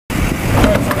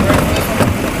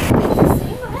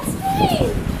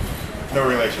No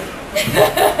relation.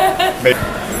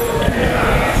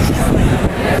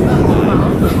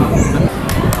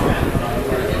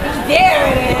 There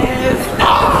it is!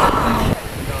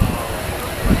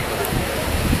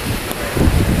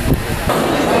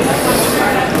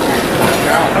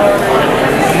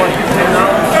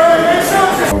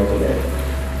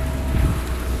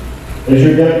 As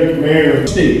your deputy commander,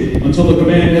 state until the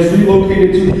command has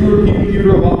relocated to the European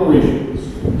Theater of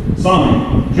Operations.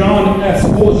 Signed, John S.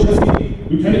 Polishevsky,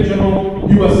 Lieutenant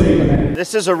General, USA Command.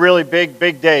 This is a really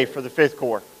big day for the 5th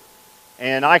Corps.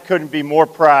 And I couldn't be more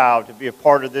proud to be a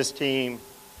part of this team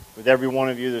with every one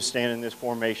of you that stand in this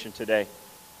formation today.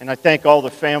 And I thank all the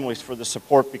families for the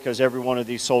support, because every one of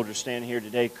these soldiers standing here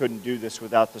today couldn't do this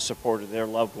without the support of their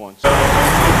loved ones.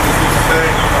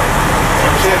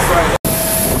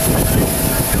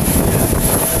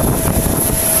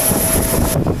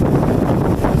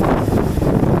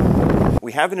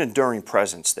 We have an enduring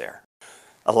presence there.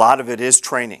 A lot of it is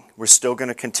training. We're still going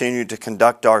to continue to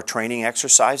conduct our training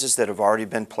exercises that have already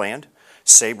been planned.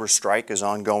 Sabre Strike is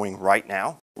ongoing right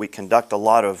now. We conduct a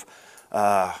lot of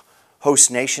host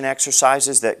nation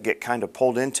exercises that get kind of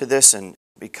pulled into this and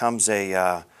becomes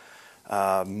a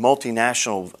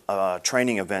multinational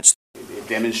training event. It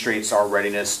demonstrates our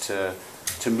readiness to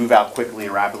move out quickly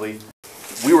and rapidly.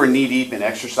 We were knee-deep in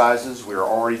exercises. We were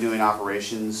already doing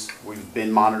operations. We've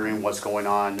been monitoring what's going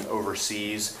on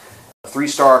overseas.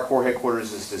 3-Star Corps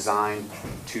Headquarters is designed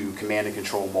to command and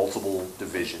control multiple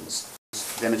divisions.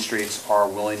 This demonstrates our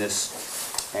willingness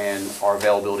and our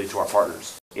availability to our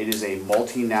partners. It is a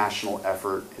multinational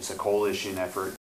effort. It's a coalition effort.